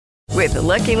With the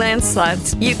Lucky Land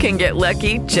Slots, you can get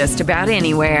lucky just about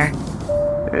anywhere.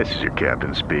 This is your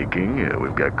captain speaking.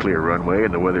 We've got clear runway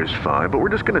and the weather's fine, but we're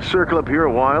just going to circle up here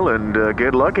a while and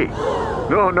get lucky.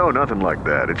 No, nothing like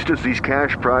that. It's just these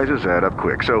cash prizes add up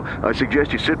quick. So I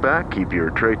suggest you sit back, keep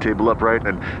your tray table upright,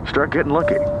 and start getting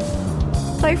lucky.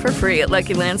 Play for free at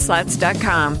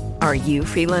LuckyLandSlots.com. Are you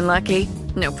feeling lucky?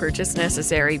 No purchase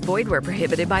necessary. Void where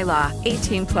prohibited by law.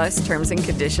 18 plus terms and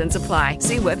conditions apply.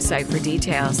 See website for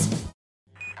details.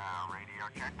 Radio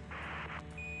check.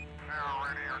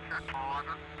 Radio check, Roger.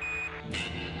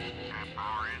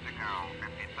 Power is a go.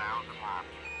 50,000 watts.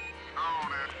 Oh,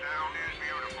 that sound is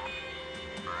beautiful.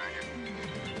 Roger.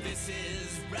 This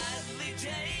is Bradley J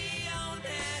on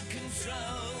air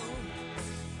control.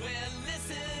 We're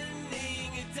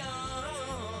listening at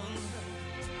dawn.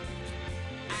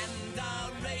 And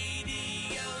our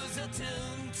radios are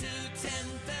tuned to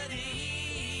 1030.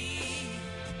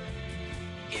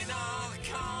 In our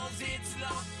cars, it's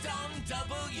locked on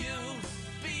WBZ.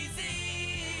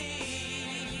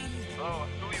 Oh,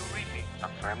 who are you reaching?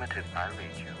 Affirmative, I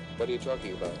read you. What are you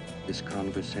talking about? This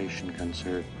conversation can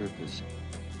serve purpose.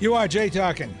 You are Jay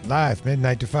Talking, live,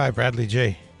 midnight to 5, Bradley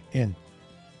J. in.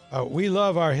 We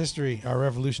love our history, our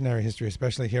revolutionary history,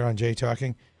 especially here on Jay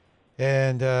Talking.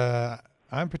 And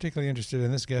I'm particularly interested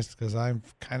in this guest because I'm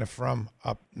kind of from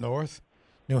up north,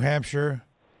 New Hampshire,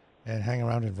 and hang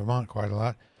around in Vermont quite a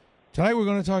lot. Tonight we're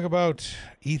going to talk about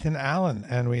Ethan Allen,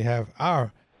 and we have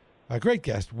our great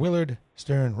guest, Willard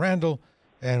Stern Randall,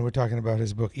 and we're talking about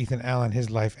his book, Ethan Allen, His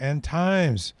Life and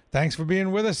Times. Thanks for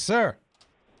being with us, sir.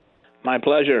 My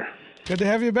pleasure. Good to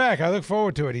have you back. I look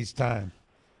forward to it each time.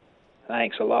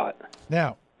 Thanks a lot.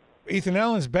 Now, Ethan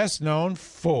Allen's best known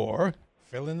for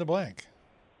fill in the blank.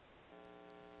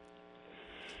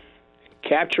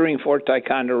 Capturing Fort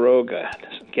Ticonderoga,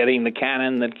 getting the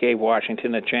cannon that gave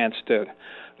Washington a chance to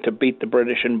beat the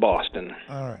British in Boston.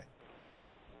 All right.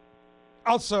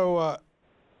 Also,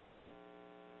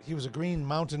 he was a Green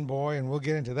Mountain boy, and we'll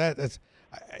get into that. That's,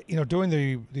 doing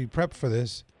the prep for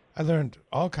this, I learned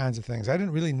all kinds of things. I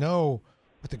didn't really know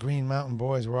what the Green Mountain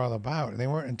Boys were all about, and they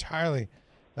weren't entirely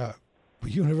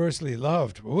universally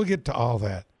loved. But we'll get to all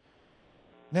that.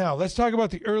 Now, let's talk about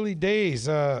the early days.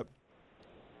 Ethan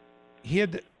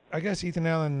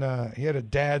Allen, he had a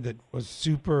dad that was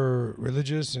super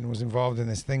religious and was involved in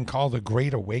this thing called the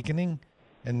Great Awakening,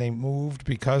 and they moved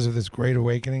because of this Great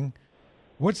Awakening.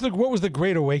 What was the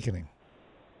Great Awakening?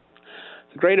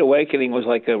 The Great Awakening was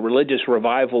like a religious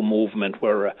revival movement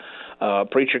where a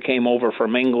preacher came over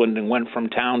from England and went from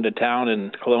town to town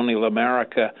in colonial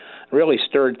America, really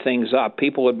stirred things up.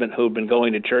 People who'd been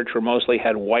going to church were mostly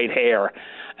had white hair,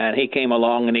 and he came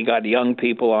along and he got young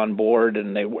people on board,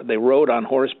 and they rode on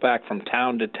horseback from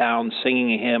town to town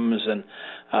singing hymns and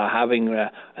having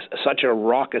such a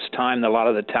raucous time that a lot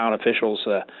of the town officials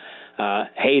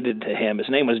hated him. His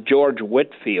name was George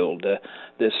Whitfield,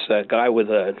 this guy with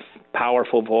a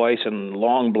powerful voice and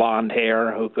long blonde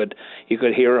hair you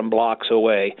could hear him blocks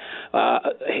away.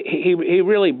 He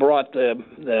really brought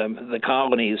the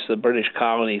colonies, the British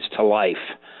colonies, to life.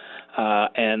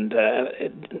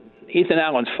 Ethan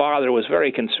Allen's father was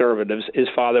very conservative. His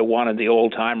father wanted the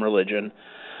old-time religion.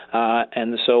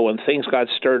 And so when things got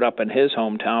stirred up in his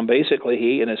hometown, basically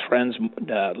he and his friends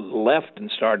left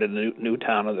and started a new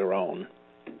town of their own.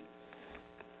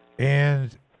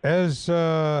 And as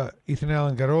Ethan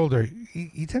Allen got older,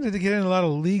 he tended to get in a lot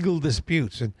of legal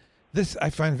disputes. And this I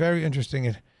find very interesting.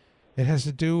 It has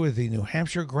to do with the New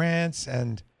Hampshire grants,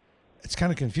 and it's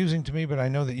kind of confusing to me, but I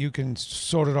know that you can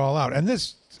sort it all out. And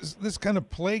this kind of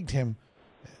plagued him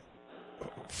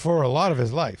for a lot of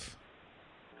his life.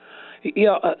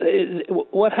 Yeah,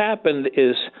 what happened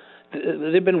is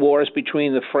there have been wars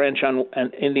between the French and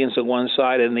Indians on one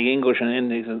side and the English and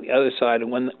Indians on the other side.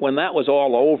 And when that was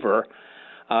all over,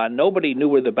 nobody knew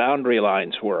where the boundary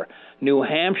lines were. New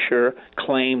Hampshire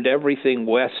claimed everything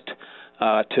west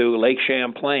to Lake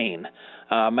Champlain.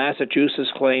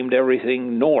 Massachusetts claimed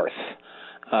everything north.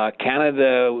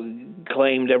 Canada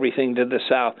claimed everything to the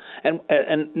south. And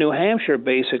New Hampshire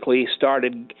basically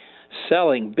started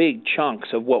selling big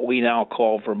chunks of what we now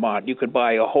call Vermont. You could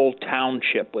buy a whole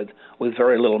township with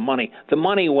very little money. The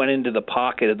money went into the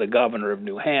pocket of the governor of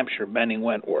New Hampshire, Benning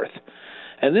Wentworth.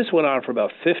 And this went on for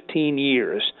about 15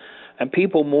 years. And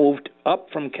people moved up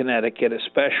from Connecticut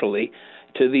especially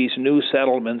to these new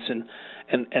settlements.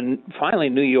 And finally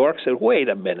New York said, wait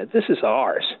a minute, this is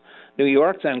ours. New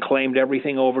York then claimed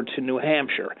everything over to New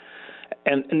Hampshire.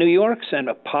 And New York sent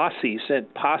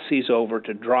posses over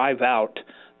to drive out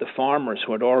the farmers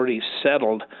who had already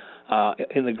settled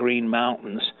in the Green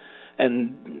Mountains.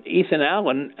 And Ethan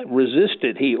Allen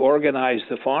resisted. He organized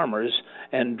the farmers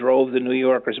and drove the New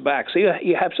Yorkers back. So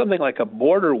you have something like a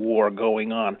border war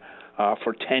going on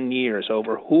for 10 years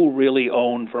over who really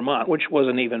owned Vermont, which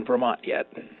wasn't even Vermont yet.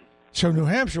 So New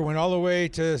Hampshire went all the way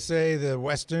to, say, the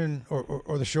western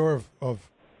or the shore of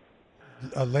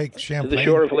Lake Champlain? The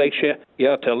shore of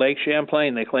to Lake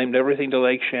Champlain. They claimed everything to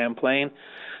Lake Champlain.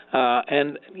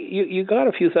 And you got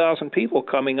a few thousand people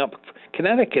coming up.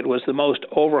 Connecticut was the most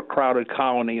overcrowded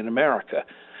colony in America.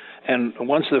 And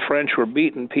once the French were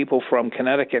beaten, people from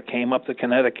Connecticut came up the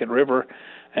Connecticut River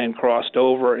and crossed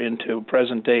over into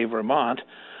present-day Vermont.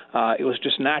 It was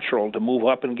just natural to move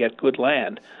up and get good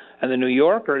land. And the New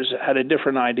Yorkers had a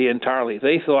different idea entirely.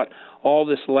 They thought all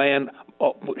this land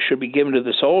should be given to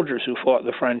the soldiers who fought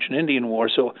the French and Indian War.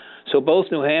 So both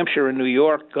New Hampshire and New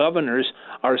York governors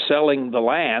are selling the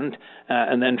land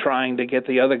and then trying to get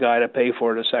the other guy to pay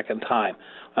for it a second time.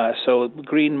 So the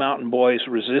Green Mountain Boys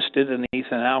resisted, and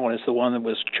Ethan Allen is the one that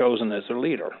was chosen as their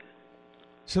leader.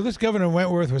 So this Governor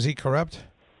Wentworth, was he corrupt?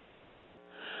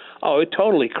 Oh,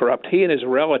 totally corrupt. He and his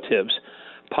relatives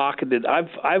pocketed.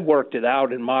 I've worked it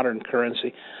out in modern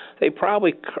currency. They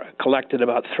probably collected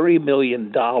about $3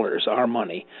 million, our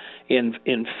money,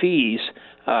 in fees.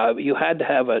 You had to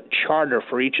have a charter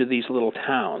for each of these little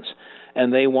towns,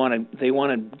 and they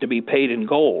wanted to be paid in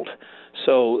gold.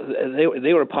 So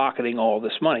they were pocketing all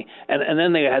this money, and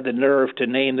then they had the nerve to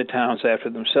name the towns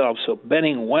after themselves. So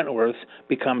Benning Wentworth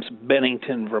becomes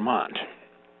Bennington, Vermont.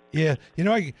 Yeah,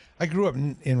 I grew up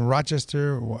in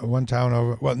Rochester, one town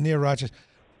over, near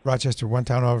Rochester, one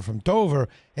town over from Dover,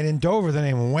 and in Dover the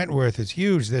name Wentworth is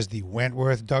huge. There's the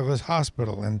Wentworth Douglas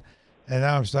Hospital, and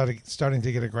now I'm starting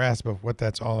to get a grasp of what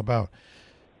that's all about.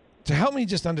 To help me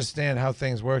just understand how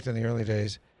things worked in the early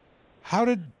days, how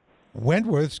did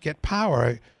Wentworths get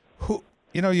power?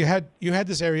 You had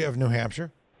this area of New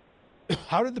Hampshire.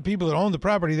 How did the people that owned the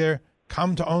property there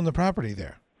come to own the property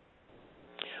there?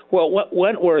 Well,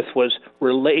 Wentworth was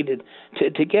related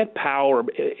to get power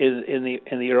in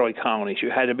the early colonies. You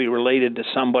had to be related to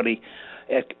somebody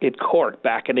at court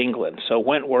back in England. So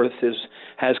Wentworth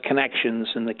has connections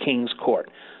in the King's Court.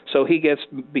 So he gets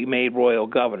to be made royal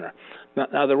governor.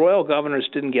 Now the royal governors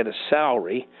didn't get a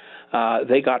salary.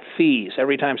 They got fees.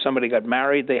 Every time somebody got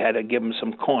married, they had to give them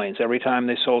some coins. Every time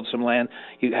they sold some land,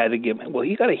 you had to give them. Well,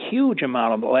 he got a huge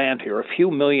amount of land here, a few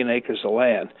million acres of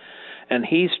land. And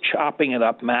he's chopping it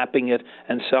up, mapping it,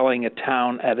 and selling a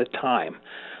town at a time.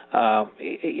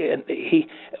 He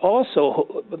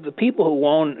also, the people who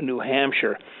owned New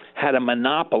Hampshire had a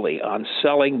monopoly on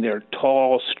selling their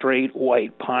tall, straight,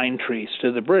 white pine trees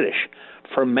to the British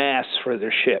for masts for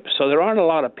their ships. So there aren't a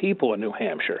lot of people in New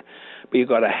Hampshire, but you've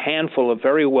got a handful of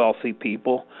very wealthy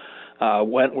people.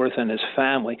 Wentworth and his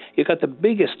family. You got the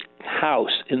biggest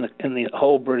house in the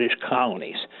whole British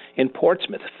colonies in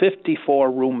Portsmouth.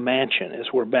 54-room mansion is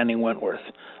where Benning Wentworth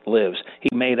lives.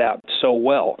 He made out so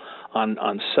well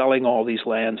on selling all these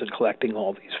lands and collecting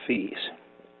all these fees.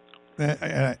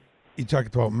 You talked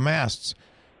about masts,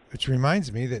 which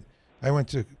reminds me that I went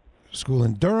to school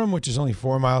in Durham, which is only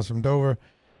 4 miles from Dover,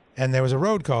 and there was a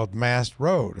road called Mast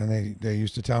Road, and they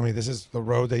used to tell me this is the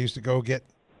road they used to go get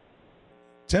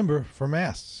timber for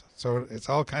masts. So it's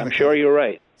all kind of. I'm sure you're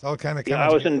right. It's all kind of. Yeah, I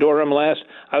was in Durham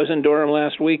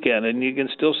last weekend, and you can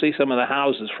still see some of the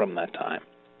houses from that time.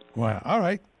 Wow. All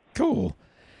right. Cool.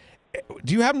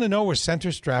 Do you happen to know where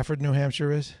Center Stratford, New Hampshire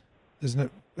is? Isn't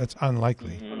it? That's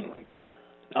unlikely.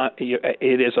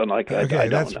 It is unlikely. Okay, I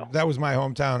don't know. That was my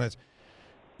hometown.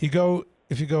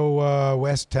 If you go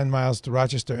west 10 miles to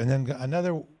Rochester, and then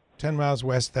another 10 miles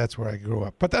west, that's where I grew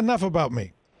up. But enough about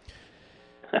me.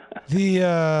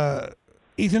 The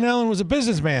Ethan Allen was a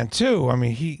businessman too. I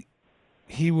mean,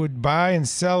 he would buy and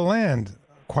sell land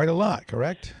quite a lot.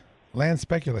 Correct? Land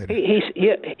speculator.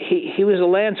 He was a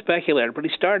land speculator, but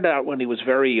he started out when he was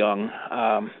very young.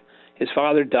 His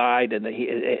father died, and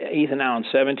Ethan Allen's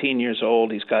 17 years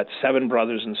old. He's got 7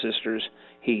 brothers and sisters.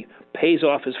 He pays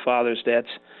off his father's debts,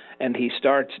 and he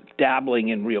starts dabbling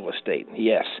in real estate.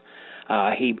 Yes.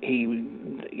 He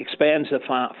expands the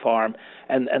farm,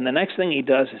 and the next thing he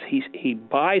does is he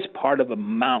buys part of a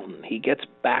mountain. He gets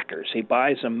backers. He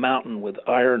buys a mountain with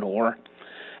iron ore,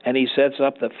 and he sets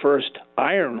up the first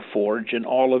iron forge in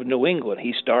all of New England.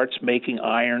 He starts making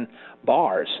iron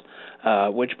bars,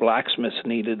 which blacksmiths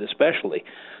needed especially.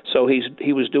 So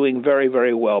he was doing very,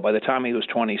 very well. By the time he was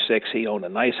 26, he owned a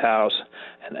nice house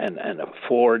and a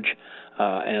forge.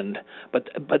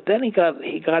 But then he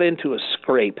got into a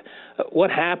scrape.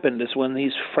 What happened is when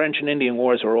these French and Indian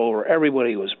wars were over,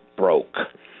 everybody was broke.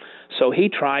 So he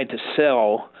tried to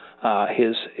sell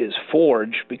his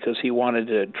forge because he wanted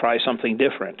to try something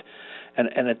different.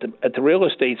 And at the real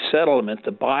estate settlement,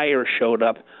 the buyer showed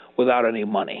up without any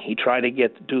money. He tried to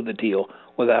do the deal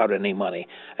without any money,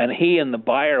 and he and the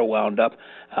buyer wound up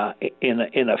in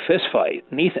a fist fight.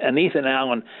 And Ethan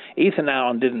Allen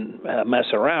didn't mess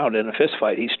around in a fist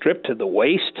fight. He stripped to the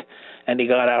waist, and he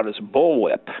got out his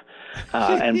bullwhip,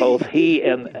 and both he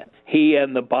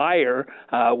and the buyer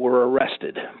were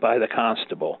arrested by the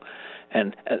constable.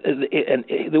 And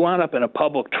they wound up in a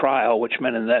public trial, which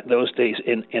meant in those days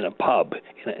in a pub,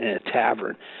 in a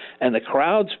tavern, and the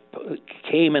crowds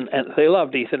came and they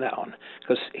loved Ethan Allen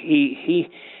because he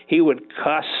would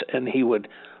cuss and he would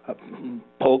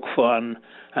poke fun.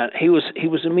 He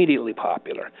was immediately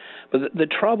popular. But the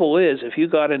trouble is, if you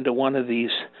got into one of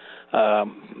these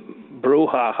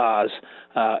brouhahas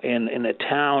in a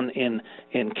town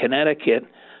in Connecticut,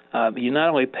 you not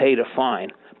only paid a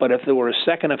fine, but if there were a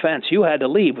second offense, you had to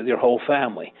leave with your whole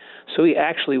family. So he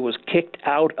actually was kicked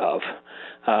out of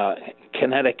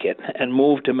Connecticut and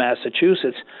moved to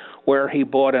Massachusetts, where he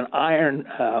bought an iron.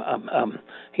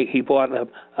 He bought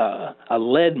a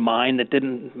lead mine that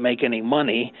didn't make any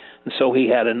money, and so he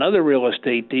had another real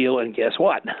estate deal. And guess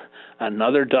what?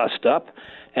 Another dust up,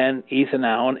 and Ethan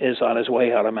Allen is on his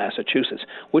way out of Massachusetts,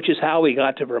 which is how he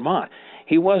got to Vermont.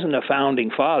 He wasn't a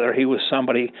founding father. He was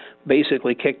somebody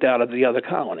basically kicked out of the other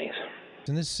colonies.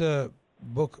 In this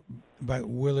book by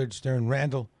Willard Stern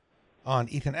Randall on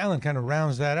Ethan Allen kind of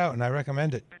rounds that out, and I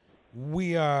recommend it.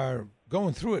 We are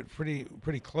going through it pretty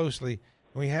closely.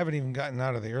 We haven't even gotten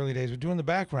out of the early days. We're doing the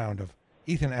background of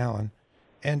Ethan Allen.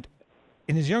 And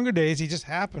in his younger days, he just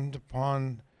happened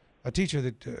upon a teacher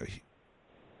that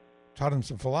taught him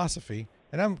some philosophy.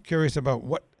 And I'm curious about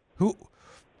what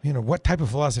type of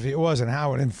philosophy it was and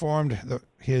how it informed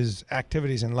his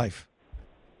activities in life.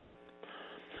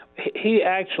 He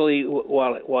actually,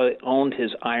 while he owned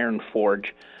his iron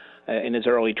forge in his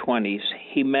early 20s,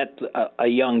 he met a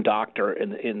young doctor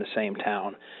in the same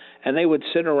town, and they would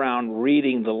sit around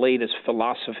reading the latest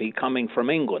philosophy coming from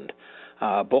England,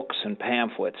 books and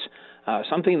pamphlets,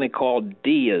 something they called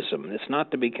deism. It's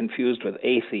not to be confused with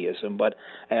atheism, but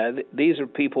these are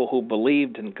people who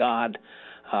believed in God,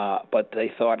 but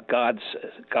they thought God's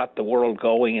got the world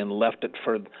going and left it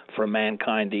for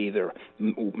mankind to either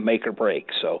make or break.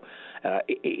 So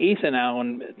Ethan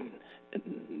Allen,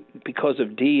 because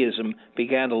of deism,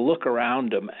 began to look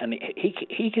around him, and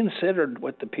he considered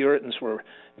what the Puritans were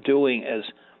doing as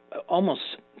almost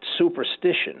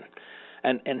superstition.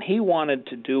 And he wanted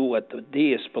to do what the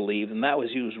deists believed, and that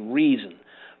was use reason,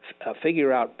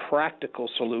 figure out practical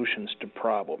solutions to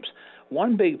problems.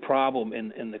 One big problem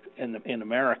in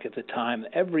America at the time,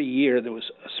 every year there was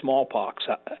a smallpox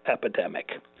epidemic.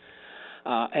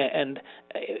 And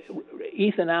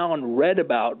Ethan Allen read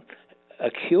about a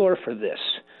cure for this.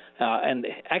 And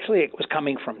actually it was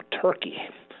coming from Turkey.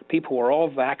 People were all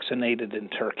vaccinated in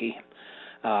Turkey.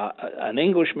 An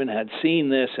Englishman had seen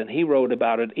this, and he wrote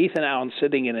about it. Ethan Allen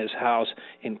sitting in his house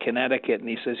in Connecticut, and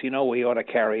he says, we ought to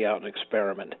carry out an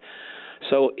experiment.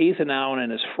 So Ethan Allen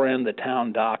and his friend, the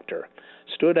town doctor,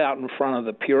 stood out in front of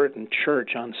the Puritan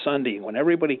church on Sunday. When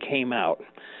everybody came out,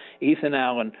 Ethan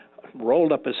Allen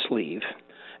rolled up his sleeve,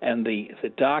 and the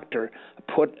doctor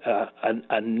put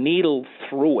a needle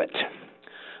through it,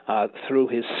 through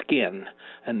his skin.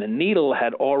 And the needle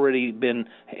had already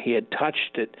he had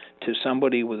touched it to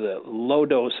somebody with a low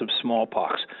dose of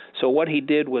smallpox. So what he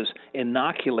did was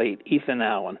inoculate Ethan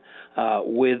Allen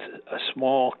with a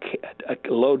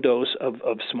low dose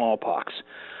of smallpox.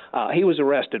 He was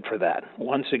arrested for that.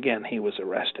 Once again, he was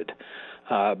arrested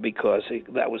because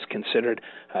that was considered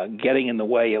getting in the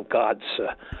way of God's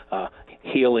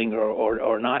healing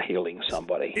or not healing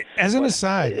somebody. As an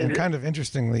aside, and kind of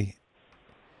interestingly,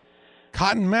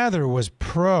 Cotton Mather was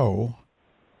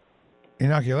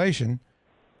pro-inoculation,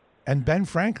 and Ben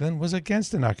Franklin was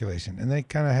against inoculation, and they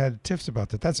kind of had tiffs about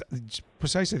that. That's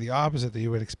precisely the opposite that you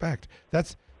would expect.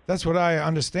 That's what I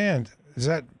understand. Is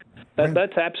that...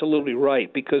 That's absolutely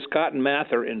right, because Cotton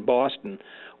Mather in Boston,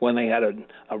 when they had a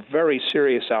very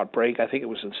serious outbreak, I think it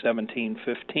was in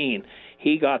 1715,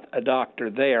 he got a doctor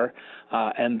there,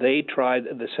 and they tried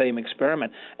the same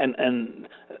experiment. And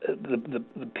the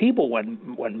people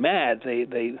went mad.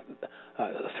 They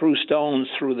threw stones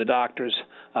through the doctor's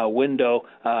window.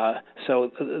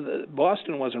 So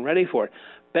Boston wasn't ready for it.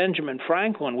 Benjamin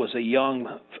Franklin was a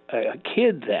young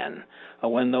kid then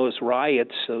when those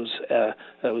riots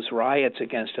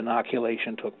against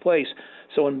inoculation took place.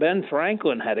 So when Ben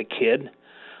Franklin had a kid,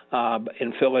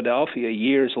 in Philadelphia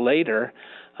years later,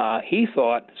 he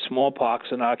thought smallpox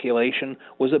inoculation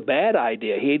was a bad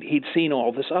idea. He'd seen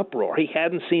all this uproar. He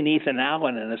hadn't seen Ethan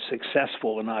Allen in a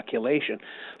successful inoculation.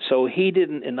 So he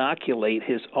didn't inoculate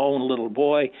his own little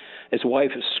boy. His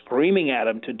wife is screaming at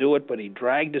him to do it, but he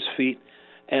dragged his feet,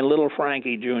 and little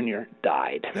Frankie Jr.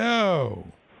 died. No.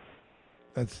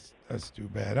 That's too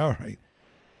bad. All right.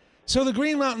 So the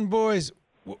Green Mountain Boys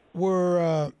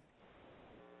were...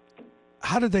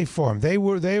 how did they form? They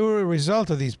were a result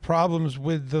of these problems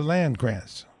with the land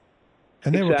grants,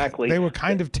 and they were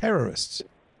kind of terrorists.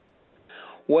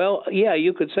 Well, yeah,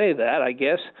 you could say that, I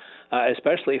guess,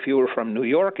 especially if you were from New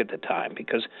York at the time,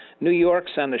 because New York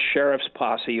sent a sheriff's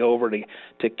posse over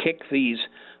to kick these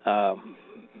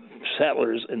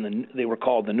settlers they were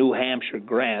called the New Hampshire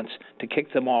Grants, to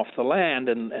kick them off the land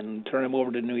and turn them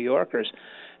over to New Yorkers.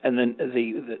 And then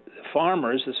the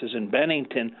farmers, this is in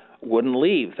Bennington, wouldn't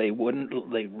leave. They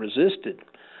resisted.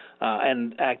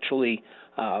 And actually,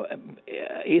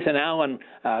 Ethan Allen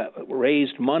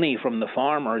raised money from the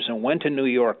farmers and went to New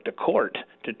York to court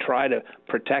to try to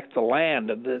protect the land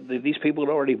that these people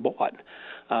had already bought.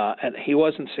 And he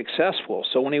wasn't successful.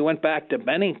 So when he went back to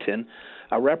Bennington,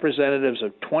 representatives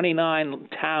of 29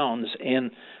 towns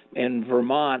in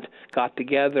Vermont got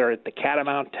together at the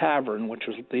Catamount Tavern, which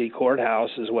was the courthouse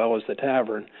as well as the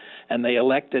tavern, and they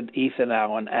elected Ethan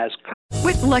Allen as.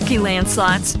 With Lucky Land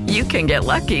Slots, you can get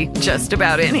lucky just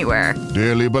about anywhere.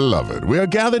 Dearly beloved, we are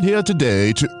gathered here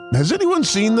today to... Has anyone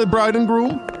seen the bride and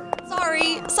groom?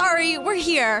 Sorry, we're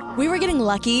here. We were getting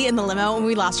lucky in the limo and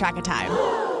we lost track of time.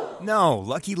 No,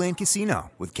 Lucky Land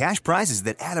Casino, with cash prizes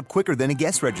that add up quicker than a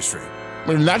guest registry.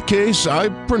 In that case, I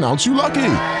pronounce you lucky.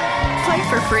 Play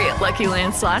for free at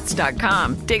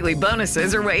LuckyLandSlots.com. Daily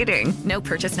bonuses are waiting. No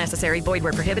purchase necessary. Void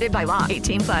where prohibited by law.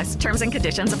 18+. Terms and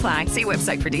conditions apply. See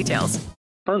website for details.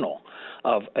 Colonel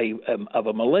of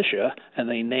a militia, and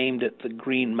they named it the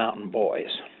Green Mountain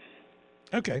Boys.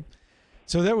 Okay.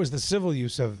 So that was the civil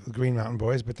use of the Green Mountain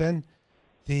Boys, but then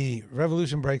the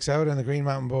revolution breaks out and the Green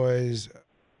Mountain Boys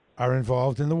are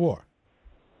involved in the war.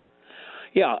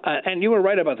 Yeah, and you were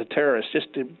right about the terrorists.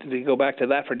 Just to go back to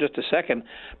that for just a second,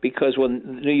 because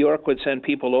when New York would send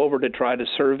people over to try to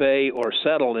survey or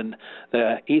settle, and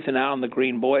Ethan Allen, the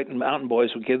Green Mountain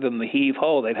Boys, would give them the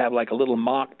heave-ho. They'd have like a little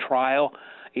mock trial.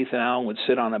 Ethan Allen would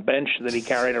sit on a bench that he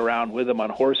carried around with him on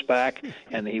horseback,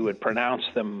 and he would pronounce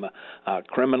them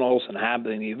criminals and have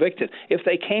them evicted. If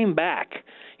they came back,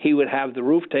 he would have the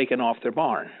roof taken off their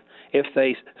barn. If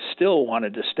they still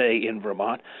wanted to stay in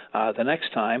Vermont, the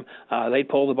next time they'd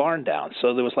pull the barn down.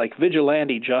 So there was like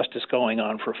vigilante justice going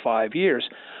on for 5 years,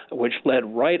 which led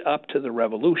right up to the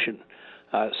Revolution.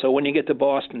 So when you get the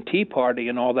Boston Tea Party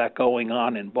and all that going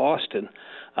on in Boston,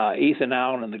 Ethan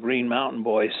Allen and the Green Mountain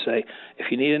Boys say,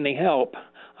 if you need any help,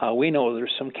 we know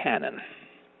there's some cannon.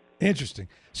 Interesting.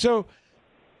 So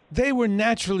they were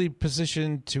naturally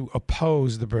positioned to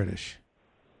oppose the British.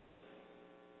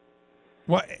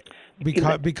 What?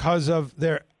 Because of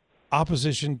their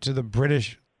opposition to the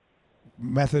British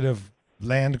method of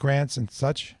land grants and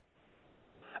such?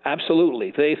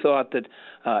 Absolutely. They thought that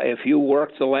if you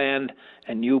worked the land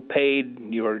and you paid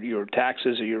your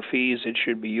taxes or your fees, it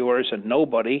should be yours, and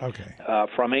nobody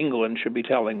from England should be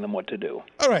telling them what to do.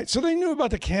 All right. So they knew about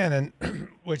the cannon,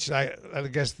 which I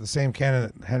guess the same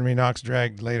cannon that Henry Knox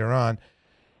dragged later on.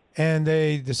 And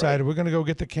they decided, we're going to go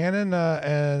get the cannon,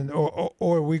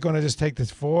 or we're going to just take this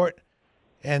fort.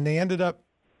 And they ended up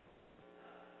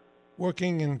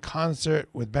working in concert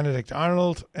with Benedict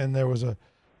Arnold. And there was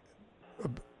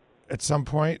at some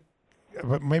point,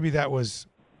 but maybe that was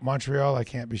Montreal. I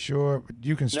can't be sure. But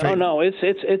you can straighten. No,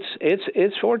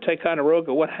 it's Fort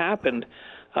Ticonderoga. What happened?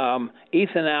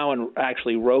 Ethan Allen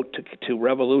actually wrote to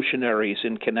revolutionaries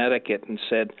in Connecticut and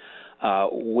said,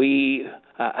 we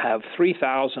have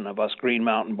 3,000 of us Green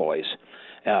Mountain Boys,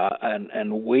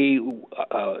 and we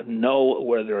know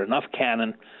where there are enough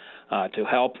cannon to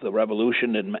help the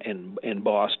revolution in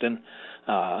Boston,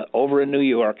 over in New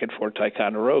York at Fort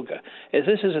Ticonderoga.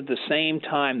 This is at the same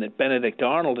time that Benedict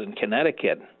Arnold in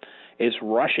Connecticut is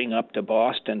rushing up to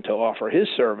Boston to offer his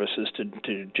services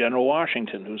to General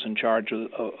Washington, who's in charge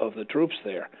of the troops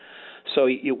there. So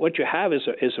what you have is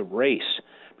a race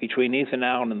between Ethan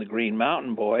Allen and the Green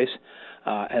Mountain Boys,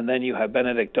 and then you have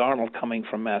Benedict Arnold coming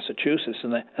from Massachusetts,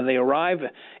 and they arrive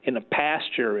in a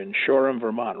pasture in Shoreham,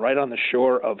 Vermont, right on the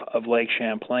shore of Lake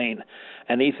Champlain.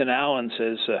 And Ethan Allen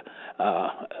says,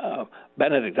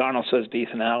 Benedict Arnold says to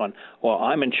Ethan Allen, well,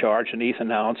 I'm in charge. And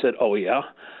Ethan Allen said, oh, yeah?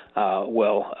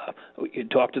 You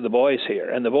talk to the boys here.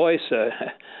 And the boys,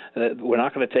 we're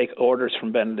not going to take orders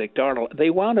from Benedict Arnold. They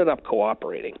wound up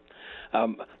cooperating.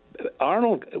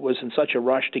 Arnold was in such a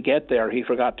rush to get there, he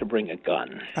forgot to bring a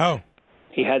gun. Oh.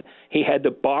 He had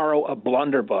to borrow a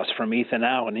blunderbuss from Ethan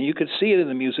Allen, and you could see it in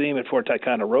the museum at Fort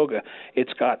Ticonderoga.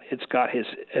 It's got his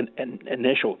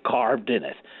initial carved in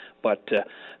it, but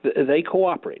they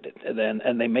cooperated then,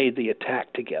 and they made the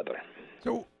attack together.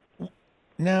 So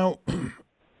now,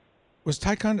 was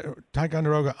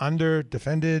Ticonderoga under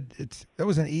defended? That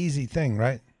was an easy thing,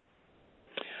 right?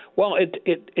 Well,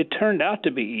 it turned out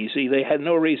to be easy. They had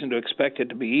no reason to expect it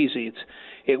to be easy.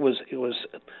 It was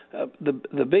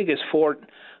the biggest fort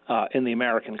in the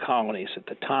American colonies at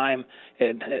the time.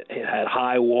 It had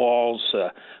high walls.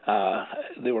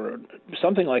 There were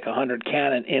something like 100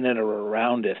 cannon in it or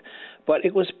around it. But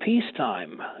it was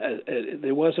peacetime.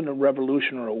 There wasn't a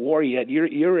revolution or a war yet.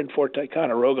 You're in Fort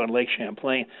Ticonderoga on Lake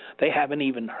Champlain. They haven't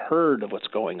even heard of what's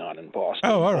going on in Boston.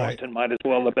 Oh, all right. Boston might as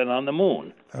well have been on the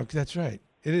moon. Okay, that's right.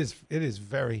 It is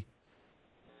very,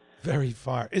 very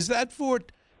far. Is that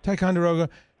Fort Ticonderoga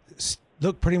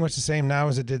look pretty much the same now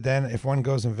as it did then? If one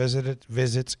goes and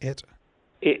visits it.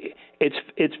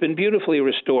 It's been beautifully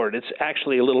restored. It's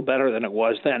actually a little better than it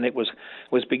was then. It was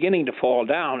beginning to fall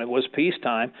down. It was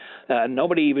peacetime.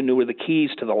 Nobody even knew where the keys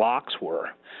to the locks were.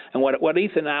 And what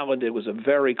Ethan Allen did was a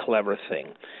very clever thing.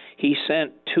 He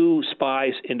sent 2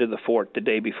 spies into the fort the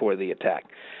day before the attack.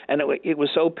 And it was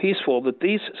so peaceful that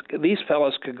these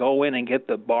fellows could go in and get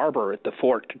the barber at the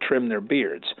fort to trim their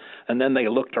beards. And then they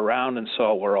looked around and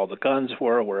saw where all the guns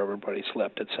were, where everybody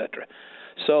slept, etc.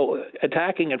 So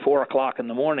attacking at 4 o'clock in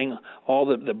the morning, all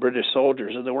the British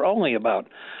soldiers, and there were only about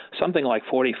something like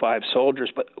 45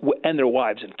 soldiers, and their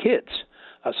wives and kids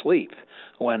asleep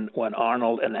when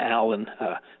Arnold and Allen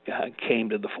came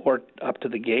to the fort up to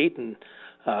the gate, and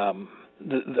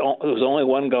there was only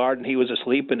one guard, and he was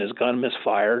asleep, and his gun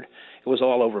misfired. It was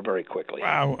all over very quickly.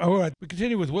 Wow. All right. We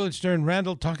continue with Willard Stern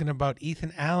Randall talking about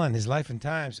Ethan Allen, his life and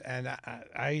times, and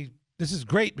I this is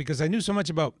great because I knew so much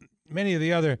about many of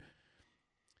the other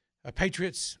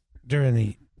patriots during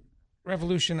the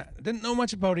Revolution. I didn't know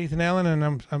much about Ethan Allen,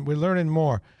 and we're learning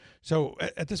more. So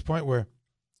at this point where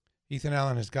Ethan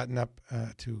Allen has gotten up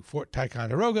to Fort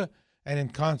Ticonderoga, and in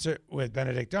concert with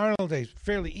Benedict Arnold, they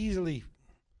fairly easily,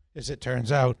 as it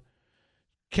turns out,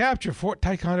 capture Fort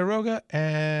Ticonderoga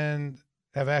and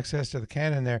have access to the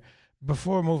cannon there.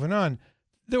 Before moving on,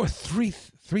 there were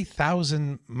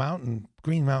 3,000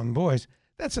 Green Mountain Boys.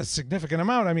 That's a significant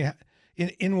amount. I mean,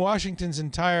 in Washington's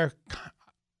entire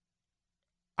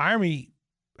army,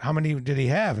 how many did he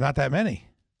have? Not that many.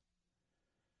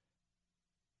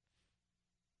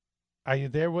 Are you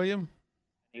there, William?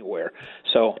 Anywhere.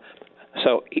 So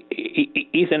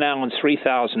Ethan Allen's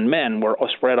 3,000 men were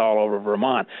spread all over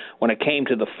Vermont. When it came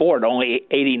to the fort, only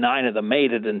 89 of them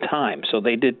made it in time. So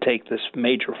they did take this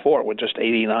major fort with just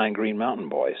 89 Green Mountain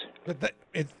Boys. But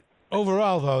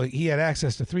overall, though, he had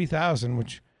access to 3,000,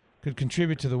 which could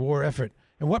contribute to the war effort.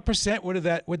 And what percent would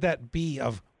that be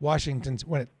of Washington's,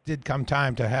 when it did come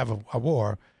time to have a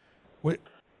war?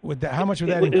 How much would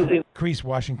that increase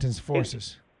Washington's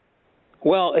forces?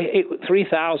 Well,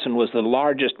 3,000 was the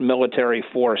largest military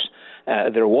force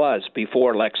there was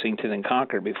before Lexington and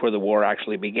Concord, before the war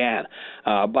actually began.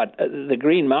 But the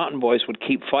Green Mountain Boys would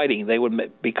keep fighting. They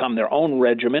would become their own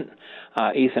regiment.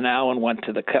 Ethan Allen went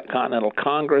to the Continental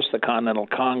Congress. The Continental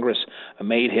Congress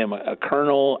made him a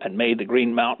colonel and made the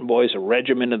Green Mountain Boys a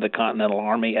regiment of the Continental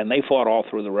Army, and they fought all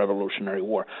through the Revolutionary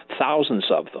War. Thousands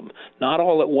of them. Not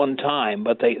all at one time,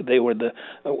 but they were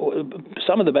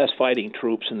some of the best fighting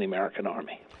troops in the American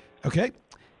Army. Okay.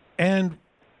 And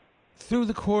through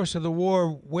the course of the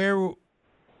war, where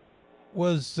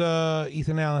was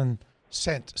Ethan Allen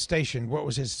stationed? What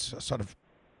was his sort of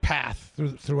path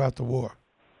throughout the war?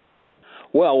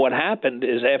 Well, what happened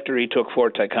is after he took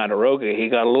Fort Ticonderoga, he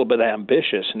got a little bit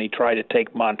ambitious, and he tried to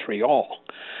take Montreal.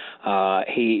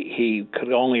 He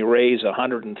could only raise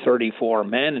 134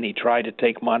 men, and he tried to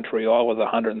take Montreal with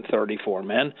 134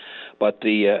 men. But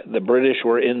the British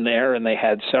were in there, and they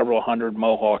had several hundred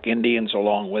Mohawk Indians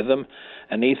along with them.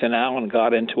 And Ethan Allen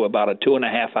got into about a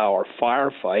 2.5-hour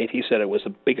firefight. He said it was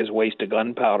the biggest waste of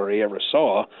gunpowder he ever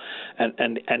saw,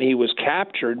 and he was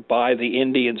captured by the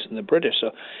Indians and the British.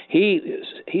 So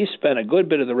he spent a good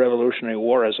bit of the Revolutionary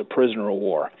War as a prisoner of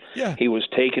war. Yeah. He was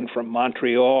taken from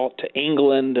Montreal to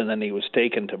England, and then he was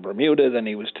taken to Bermuda, then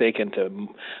he was taken to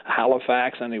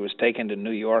Halifax, and he was taken to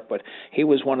New York. But he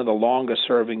was one of the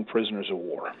longest-serving prisoners of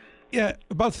war. Yeah,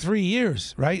 about 3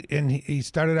 years, right? And he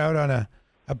started out on a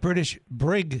British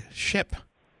brig ship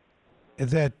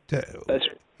that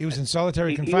He was in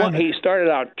solitary He confinement. started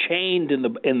out chained in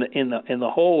the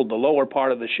hold, the lower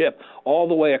part of the ship, all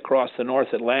the way across the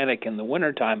North Atlantic. In the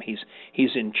wintertime, he's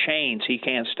in chains. He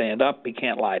can't stand up. He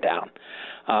can't lie down.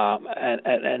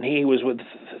 And he was with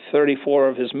 34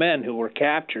 of his men who were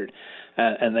captured.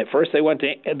 And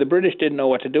the British didn't know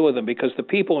what to do with him because the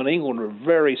people in England were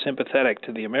very sympathetic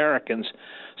to the Americans.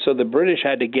 So the British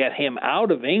had to get him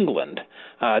out of England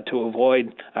to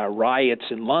avoid riots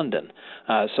in London.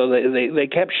 So they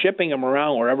kept shipping him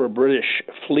around wherever British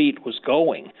fleet was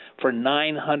going. For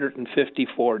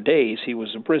 954 days, he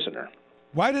was a prisoner.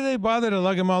 Why did they bother to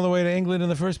lug him all the way to England in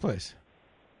the first place?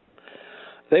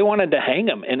 They wanted to hang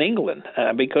him in England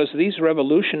because these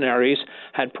revolutionaries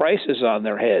had prices on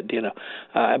their head.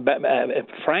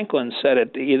 Franklin said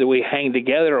it: either we hang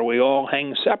together or we all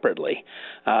hang separately,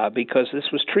 because this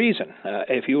was treason.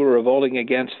 If you were revolting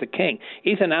against the king,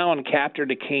 Ethan Allen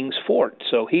captured a king's fort,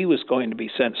 so he was going to be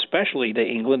sent specially to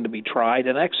England to be tried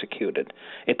and executed.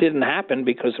 It didn't happen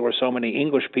because there were so many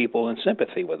English people in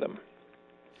sympathy with him.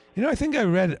 I think I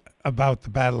read about the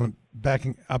battle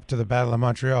backing up to the Battle of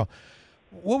Montreal.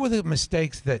 What were the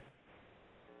mistakes that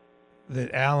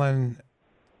Allen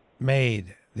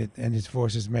made and his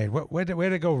forces made? Where did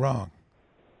it go wrong?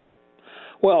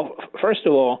 Well, first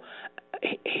of all,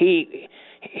 he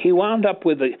wound up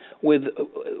with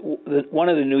one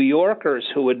of the New Yorkers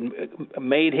who had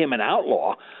made him an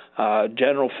outlaw.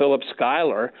 General Philip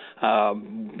Schuyler,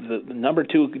 the number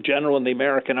 2 general in the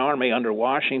American Army under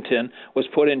Washington, was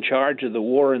put in charge of the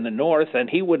war in the North, and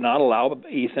he would not allow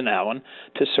Ethan Allen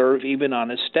to serve even on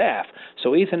his staff.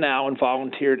 So Ethan Allen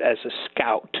volunteered as a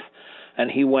scout,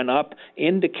 and he went up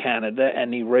into Canada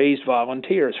and he raised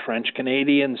volunteers, French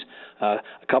Canadians, a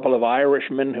couple of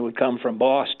Irishmen who had come from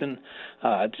Boston,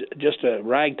 just a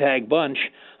ragtag bunch,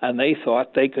 and they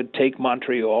thought they could take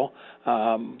Montreal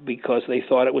because they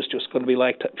thought it was just going to be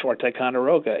like Fort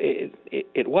Ticonderoga.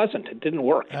 It wasn't. It didn't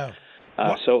work.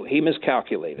 So he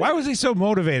miscalculated. Why was he so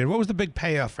motivated? What was the big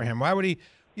payoff for him? Why would he,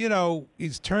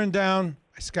 he's turned down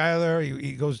by Schuyler.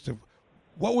 He goes to,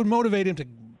 what would motivate him to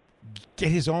get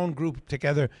his own group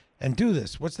together and do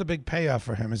this? What's the big payoff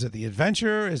for him? Is it the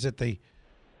adventure? Is it the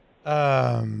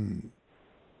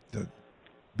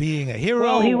being a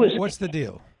hero? Well, what's the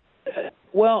deal?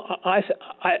 Well, I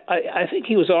think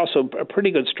he was also a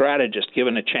pretty good strategist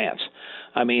given a chance.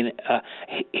 I mean,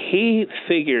 he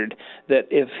figured that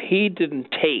if he didn't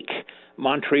take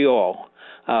Montreal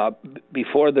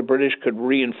before the British could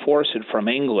reinforce it from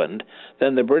England,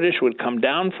 then the British would come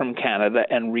down from Canada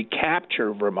and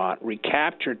recapture Vermont,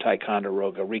 recapture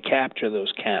Ticonderoga, recapture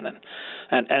those cannon.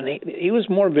 And he was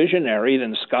more visionary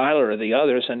than Schuyler or the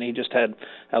others, and he just had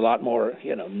a lot more,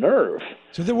 nerve.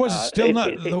 So there was still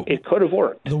it could have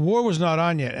worked. The war was not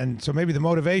on yet, and so maybe the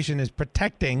motivation is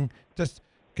just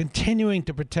continuing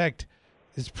to protect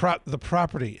the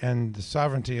property and the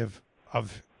sovereignty of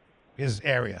his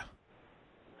area.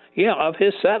 Yeah, of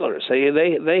his settlers.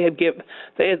 They had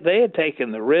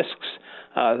taken the risks.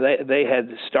 They had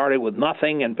started with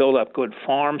nothing and built up good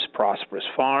farms, prosperous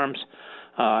farms.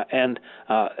 And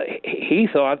he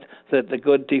thought that the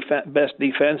best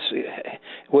defense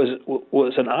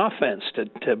was an offense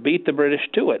to beat the British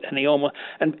to it. And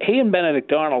he and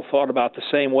Benedict Arnold thought about the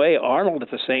same way. Arnold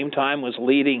at the same time was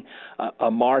leading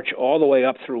a march all the way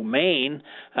up through Maine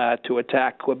to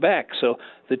attack Quebec. So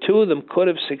the two of them could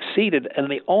have succeeded, and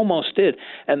they almost did.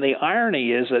 And the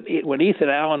irony is that when Ethan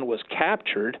Allen was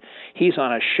captured, he's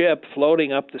on a ship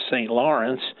floating up the St.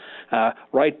 Lawrence,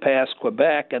 right past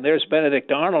Quebec, and there's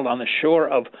Benedict Arnold on the shore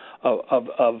of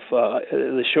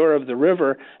the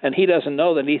river, and he doesn't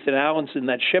know that Ethan Allen's in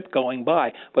that ship going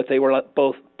by. But they were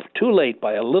both too late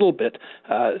by a little bit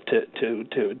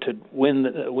to win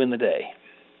the day.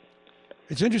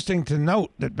 It's interesting to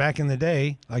note that back in the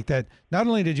day, like that, not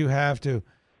only did you have to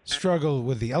struggle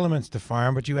with the elements to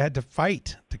farm, but you had to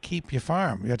fight to keep your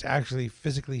farm. You had to actually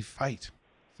physically fight.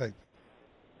 It's like,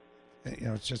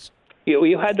 it's just...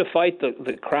 You had to fight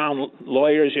the Crown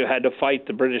lawyers. You had to fight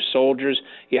the British soldiers.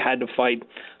 You had to fight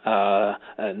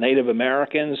Native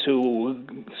Americans who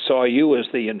saw you as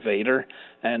the invader.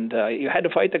 And you had to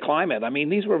fight the climate. I mean,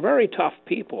 these were very tough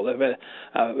people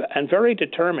and very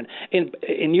determined.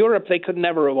 In Europe, they could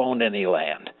never have owned any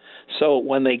land. So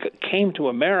when they came to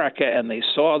America and they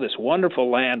saw this wonderful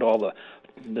land, all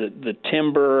the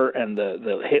timber and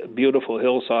the beautiful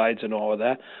hillsides and all of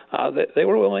that, they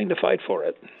were willing to fight for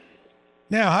it.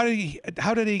 Now, how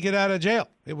did he get out of jail?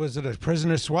 Was it a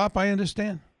prisoner swap, I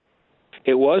understand?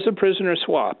 It was a prisoner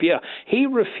swap, yeah. He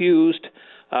refused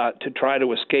to try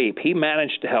to escape. He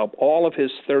managed to help all of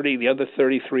the other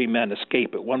 33 men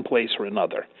escape at one place or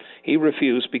another. He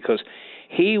refused because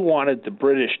he wanted the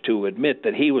British to admit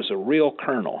that he was a real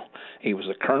colonel. He was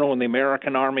a colonel in the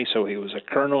American Army, so he was a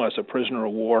colonel as a prisoner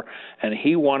of war, and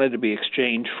he wanted to be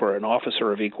exchanged for an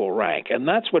officer of equal rank. And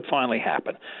that's what finally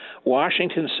happened.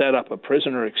 Washington set up a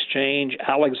prisoner exchange.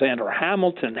 Alexander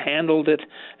Hamilton handled it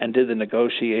and did the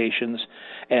negotiations.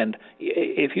 And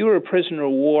if you were a prisoner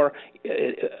of war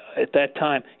at that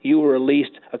time, you were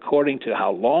released according to how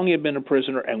long you'd been a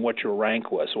prisoner and what your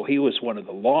rank was. So he was one of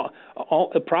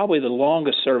the probably the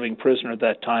longest-serving prisoner at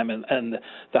that time and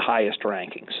the highest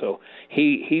ranking. So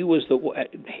he was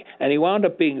and he wound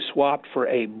up being swapped for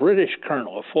a British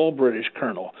colonel, a full British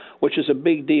colonel, which is a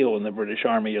big deal in the British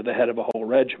Army. You're the head of a whole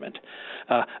regiment.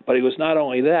 But he was not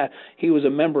only that; he was a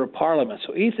member of Parliament.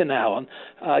 So Ethan Allen,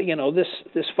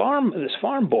 this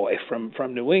farm boy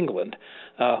from New England,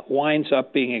 winds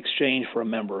up being exchanged for a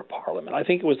member of Parliament. I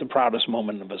think it was the proudest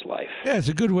moment of his life. Yeah, it's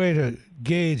a good way to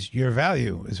gauge your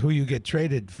value is who you get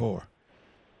traded for.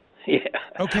 Yeah,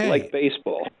 okay. Like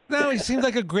baseball. No, he seemed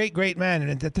like a great man.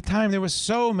 And at the time, there were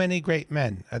so many great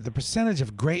men. The percentage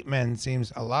of great men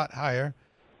seems a lot higher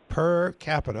per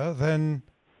capita than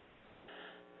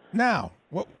now.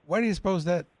 Why do you suppose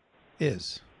that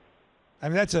is? I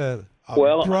mean, that's a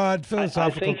broad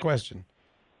philosophical question.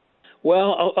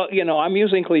 Well, I'm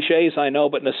using cliches, I know,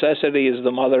 but necessity is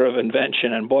the mother of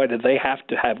invention, and boy, did they have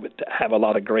to have a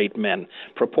lot of great men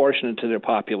proportionate to their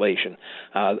population.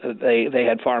 They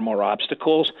had far more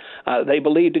obstacles. They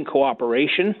believed in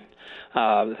cooperation.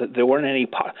 There weren't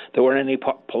any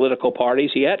political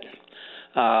parties yet.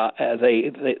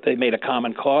 They made a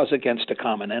common cause against a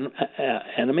common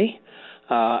enemy,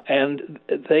 and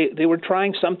they were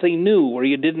trying something new where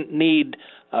you didn't need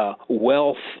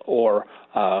wealth or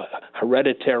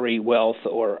hereditary wealth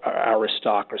or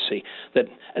aristocracy. That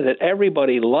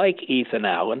everybody like Ethan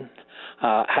Allen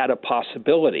had a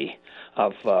possibility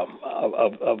of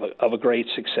a great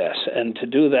success, and to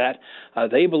do that,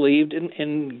 they believed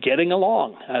in getting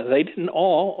along. They didn't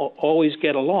always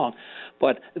get along,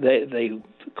 but they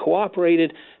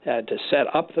cooperated to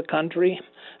set up the country,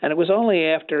 and it was only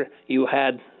after you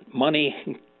had money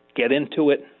get into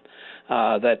it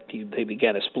that they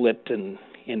began to split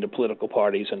into political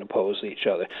parties and oppose each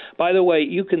other. By the way,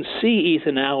 you can see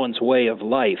Ethan Allen's way of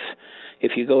life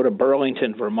if you go to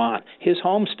Burlington, Vermont. His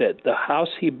homestead, the house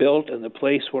he built and the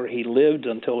place where he lived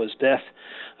until his death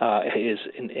is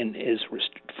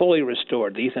fully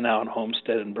restored, the Ethan Allen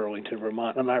homestead in Burlington,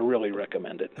 Vermont, and I really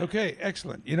recommend it. Okay,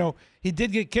 excellent. He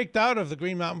did get kicked out of the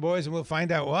Green Mountain Boys, and we'll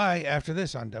find out why after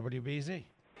this on WBZ.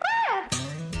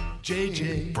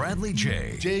 JJ. Bradley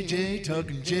J. JJ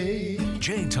Talking J.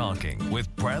 J Talking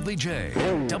with Bradley J.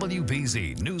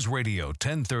 WBZ News Radio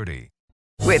 1030.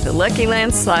 With the Lucky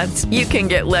Land Slots, you can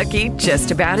get lucky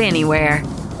just about anywhere.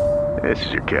 This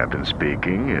is your captain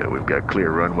speaking. We've got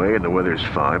clear runway and the weather's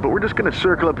fine, but we're just going to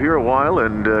circle up here a while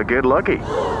and get lucky.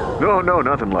 No,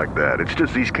 nothing like that. It's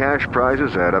just these cash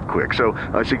prizes add up quick. So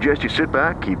I suggest you sit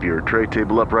back, keep your tray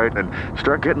table upright, and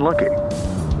start getting lucky.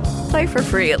 Play for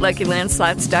free at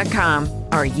LuckyLandSlots.com.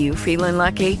 Are you feeling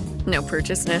lucky? No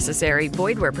purchase necessary.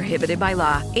 Void where prohibited by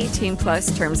law.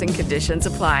 18+ terms and conditions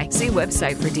apply. See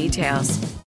website for details.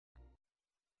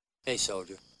 Hey,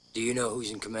 soldier. Do you know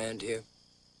who's in command here?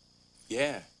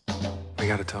 Yeah. We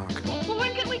gotta talk. Well,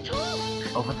 when can we talk?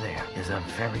 Over there is a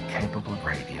very capable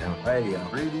radio.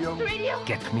 Radio?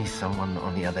 Get me someone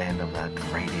on the other end of that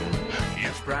radio.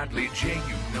 It's Bradley J,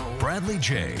 you know. Bradley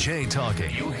J. J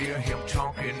Talking. You hear him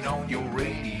talking on your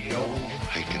radio.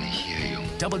 I can hear you.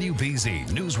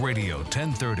 WBZ News Radio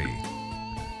 1030.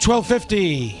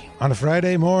 12:50 on a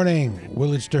Friday morning.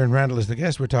 Willard Stern Randall is the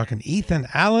guest. We're talking Ethan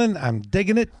Allen. I'm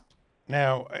digging it.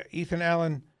 Now, Ethan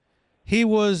Allen, he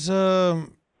was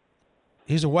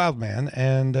he's a wild man,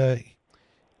 and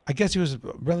I guess he was a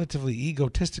relatively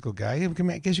egotistical guy.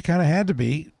 I guess you kind of had to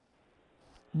be.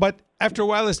 But after a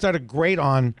while, it started grate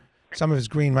on some of his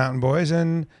Green Mountain Boys,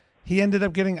 and he ended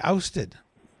up getting ousted.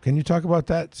 Can you talk about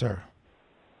that, sir?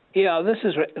 Yeah, this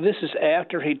is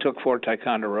after he took Fort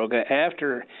Ticonderoga,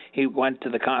 after he went to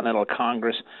the Continental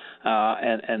Congress,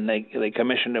 and they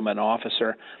commissioned him an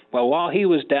officer. Well, while he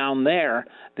was down there,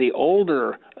 the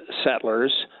older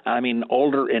settlers,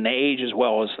 older in age as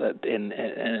well as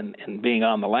in being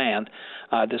on the land,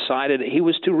 decided he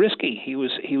was too risky. He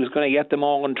was going to get them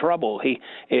all in trouble.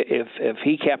 If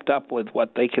he kept up with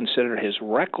what they considered his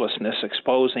recklessness,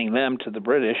 exposing them to the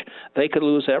British, they could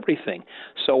lose everything.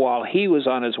 So while he was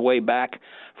on his way back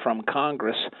from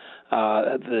Congress,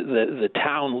 the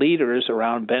town leaders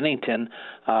around Bennington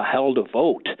held a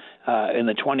vote in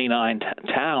the 29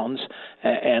 towns,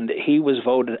 and he was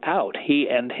voted out. He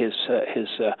and his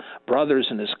brothers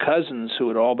and his cousins, who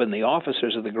had all been the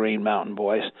officers of the Green Mountain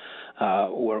Boys,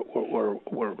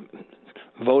 were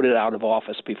voted out of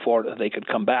office before they could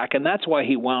come back, and that's why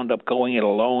he wound up going it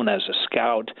alone as a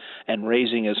scout and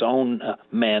raising his own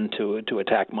men to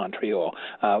attack Montreal.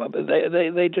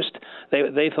 They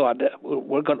thought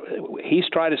he's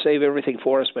trying to save everything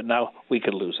for us, but now we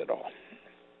could lose it all.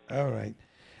 All right,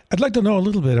 I'd like to know a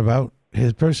little bit about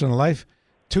his personal life.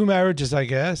 2 marriages, I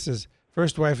guess. His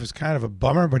first wife was kind of a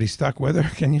bummer, but he stuck with her.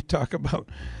 Can you talk about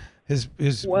his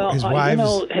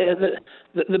wives?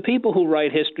 The people who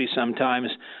write history sometimes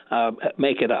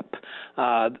make it up.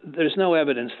 There's no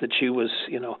evidence that she was,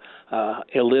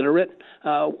 illiterate.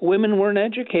 Women weren't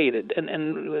educated,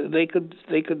 and they could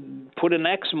put an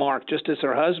X mark just as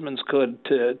their husbands could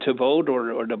to vote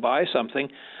or to buy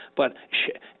something. But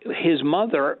his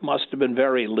mother must have been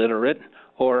very literate,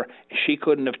 or she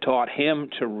couldn't have taught him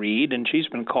to read, and she's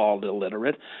been called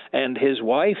illiterate. And his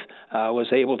wife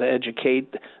was able to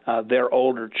educate their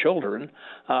older children.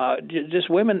 Just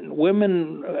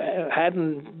women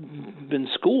hadn't been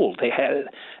schooled. They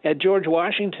had George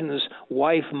Washington's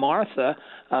wife Martha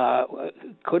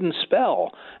couldn't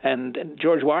spell, and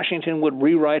George Washington would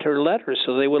rewrite her letters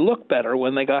so they would look better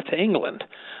when they got to England.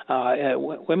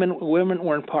 Women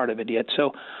weren't part of it yet,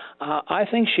 so I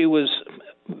think she was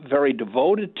very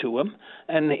devoted to him.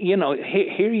 And,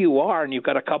 here you are, and you've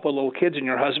got a couple of little kids, and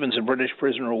your husband's a British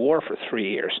prisoner of war for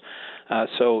 3 years.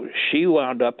 So she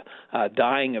wound up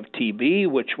dying of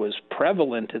TB, which was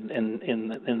prevalent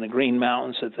in the Green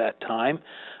Mountains at that time.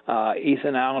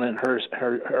 Ethan Allen and her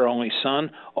only son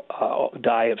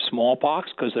die of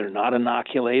smallpox because they're not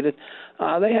inoculated.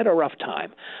 They had a rough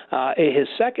time. His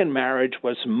second marriage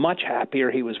was much happier.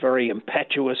 He was very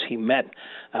impetuous. He met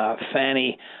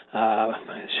Fanny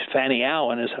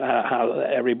Allen is how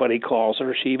everybody calls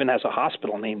her. She even has a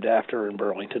hospital named after her in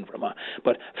Burlington, Vermont.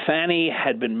 But Fanny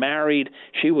had been married.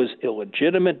 She was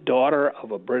illegitimate daughter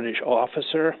of a British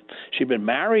officer. She'd been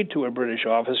married to a British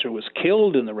officer who was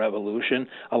killed in the Revolution.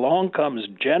 Along comes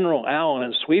General Allen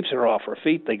and sweeps her off her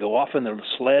feet. They go off in the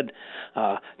sled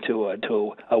to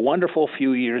a wonderful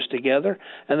few years together,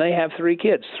 and they have 3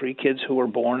 kids who were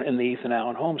born in the Ethan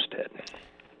Allen homestead.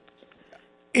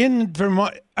 In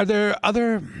Vermont, are there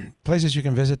other places you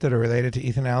can visit that are related to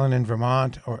Ethan Allen in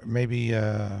Vermont, or maybe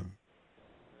not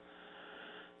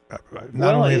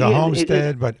only the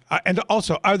homestead, but and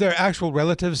also, are there actual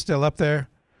relatives still up there?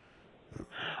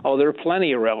 Oh, there are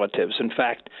plenty of relatives. In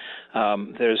fact,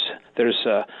 there's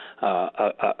a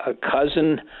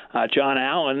cousin, John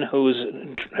Allen, who's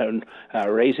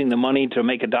raising the money to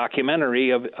make a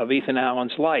documentary of Ethan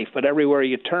Allen's life. But everywhere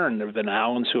you turn, there have been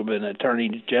Allens who have been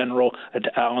Attorney General,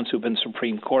 Allens who have been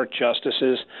Supreme Court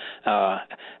justices,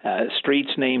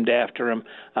 streets named after him.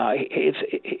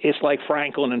 It's like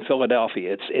Franklin in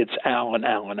Philadelphia. It's Allen.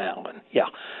 Yeah.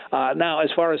 Now,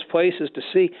 as far as places to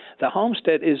see, the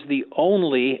homestead is the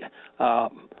only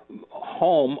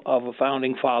home of a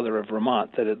founding father of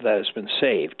Vermont that has been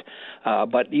saved.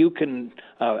 But you can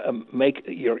make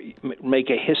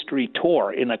a history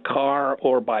tour in a car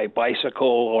or by bicycle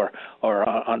or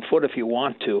on foot if you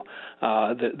want to.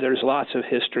 There's lots of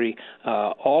history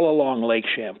all along Lake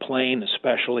Champlain,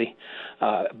 especially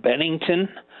Bennington,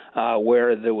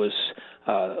 where there was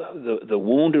the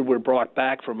wounded were brought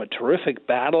back from a terrific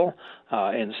battle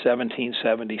in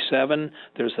 1777.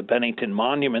 There's the Bennington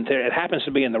Monument there. It happens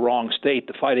to be in the wrong state.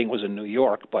 The fighting was in New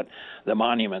York, but the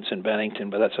monument's in Bennington,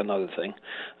 but that's another thing.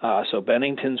 So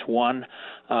Bennington's one.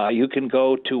 You can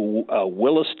go to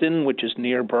Williston, which is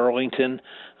near Burlington.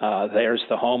 There's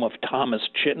the home of Thomas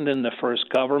Chittenden, the first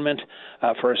governor,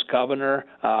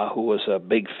 who was a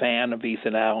big fan of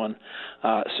Ethan Allen.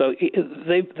 So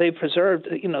they preserved,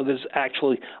 there's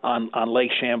actually on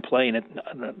Lake Champlain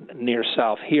near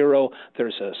South Hero,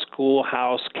 there's a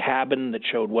schoolhouse cabin that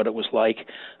showed what it was like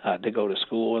to go to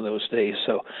school in those days.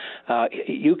 So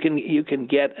you can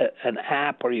get an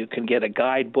app, or you can get a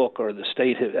guidebook, or the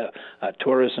state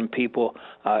tourism people.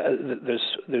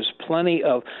 There's plenty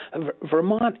of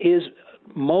Vermont is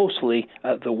mostly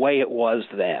the way it was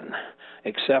then,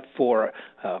 except for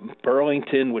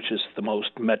Burlington, which is the most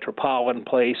metropolitan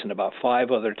place, and about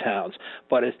 5 other towns.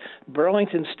 But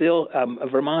Burlington still,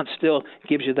 Vermont still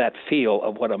gives you that feel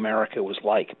of what America was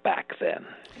like back then.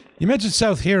 You mentioned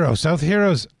South Hero. South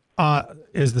Hero's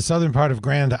is the southern part of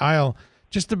Grand Isle,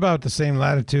 just about the same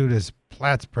latitude as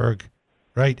Plattsburgh,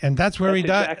 right? And that's where he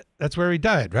died. That's where he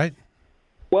died, right?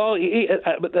 Well,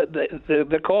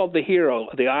 they're called the Hero,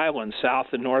 the islands, South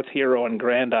and North Hero and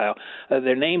Grand Isle.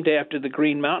 They're named after the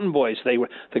Green Mountain Boys. They were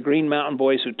the Green Mountain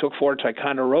Boys who took Fort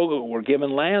Ticonderoga were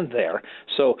given land there.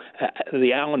 So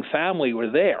the Allen family were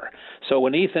there. So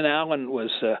when Ethan Allen was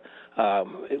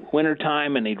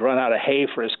wintertime and he'd run out of hay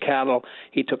for his cattle,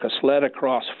 he took a sled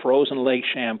across frozen Lake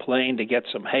Champlain to get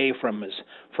some hay from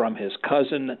his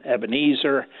cousin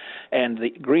Ebenezer, and the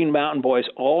Green Mountain Boys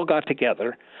all got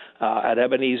together at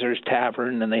Ebenezer's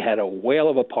Tavern, and they had a whale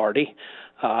of a party.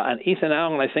 And Ethan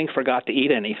Allen, I think, forgot to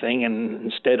eat anything and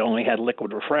instead only had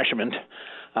liquid refreshment.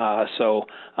 So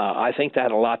I think that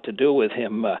had a lot to do with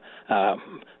him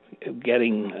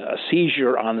getting a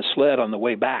seizure on the sled on the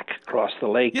way back across the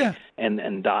lake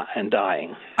and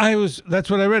dying.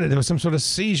 That's what I read. There was some sort of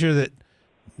seizure that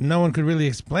no one could really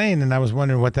explain, and I was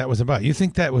wondering what that was about. You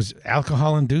think that was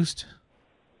alcohol-induced?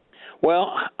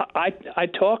 Well, I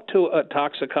talked to a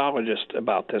toxicologist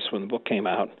about this when the book came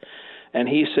out, and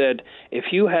he said if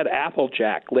you had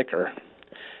Applejack liquor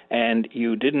and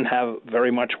you didn't have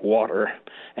very much water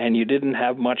and you didn't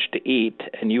have much to eat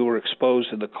and you were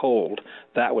exposed to the cold,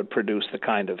 that would produce the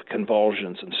kind of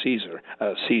convulsions and seizure.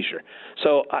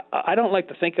 So I don't like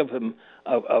to think of him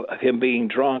being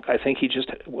drunk. I think he just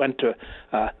went to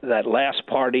that last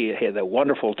party, he had a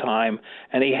wonderful time,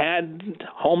 and he had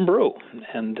home brew,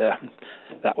 and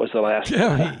that was the last.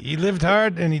 Yeah, he lived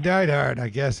hard and he died hard, I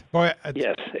guess. Boy,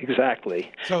 yes, exactly.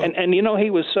 So, and you know, he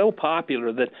was so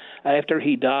popular that after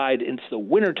he died, it's the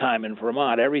wintertime in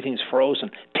Vermont, everything's frozen.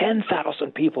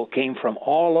 10,000 people came from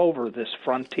all over this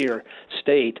frontier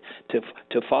state to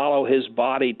follow his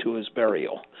body to his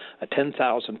burial.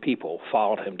 10,000 people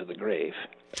followed him to the grave.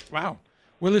 Wow.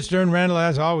 Willard Stern Randall,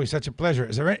 as always, such a pleasure.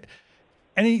 Is there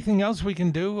anything else we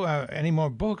can do? Any more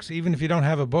books? Even if you don't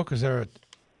have a book, is there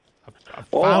a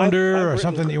founder or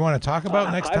something that you want to talk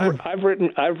about next time? I've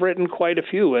written quite a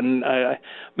few, and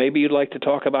maybe you'd like to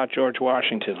talk about George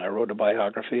Washington. I wrote a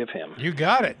biography of him. You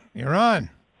got it. You're on.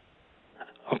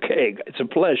 Okay, it's a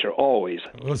pleasure always.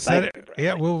 We'll set it.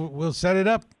 Yeah, we'll set it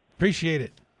up. Appreciate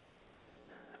it.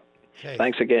 Okay.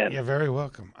 Thanks again. You're very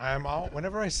welcome.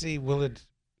 Whenever I see Willard's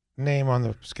name on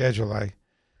the schedule,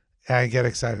 I get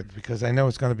excited because I know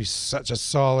it's going to be such a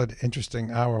solid,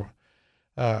 interesting hour,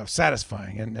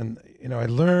 satisfying, and you know I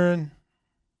learn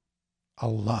a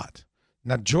lot.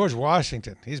 Now George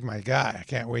Washington, he's my guy. I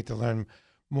can't wait to learn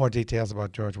more details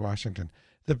about George Washington.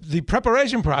 The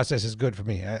preparation process is good for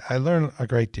me. I learn a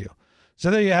great deal.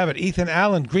 So there you have it, Ethan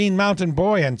Allen, Green Mountain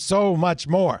Boy, and so much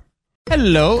more.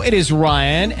 Hello, it is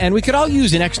Ryan, and we could all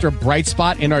use an extra bright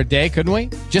spot in our day, couldn't we?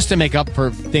 Just to make up for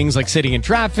things like sitting in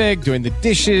traffic, doing the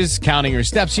dishes, counting your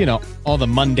steps, you know, all the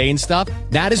mundane stuff.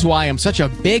 That is why I'm such a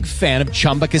big fan of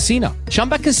Chumba Casino.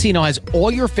 Chumba Casino has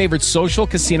all your favorite social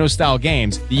casino-style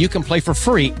games that you can play for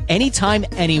free anytime,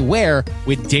 anywhere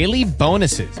with daily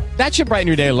bonuses. That should brighten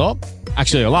your day a little.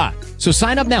 Actually, a lot. So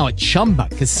sign up now at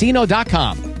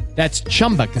ChumbaCasino.com. That's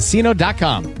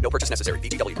ChumbaCasino.com. No purchase necessary.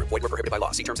 VGW Group. Void where prohibited by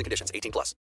law. See terms and conditions. 18+.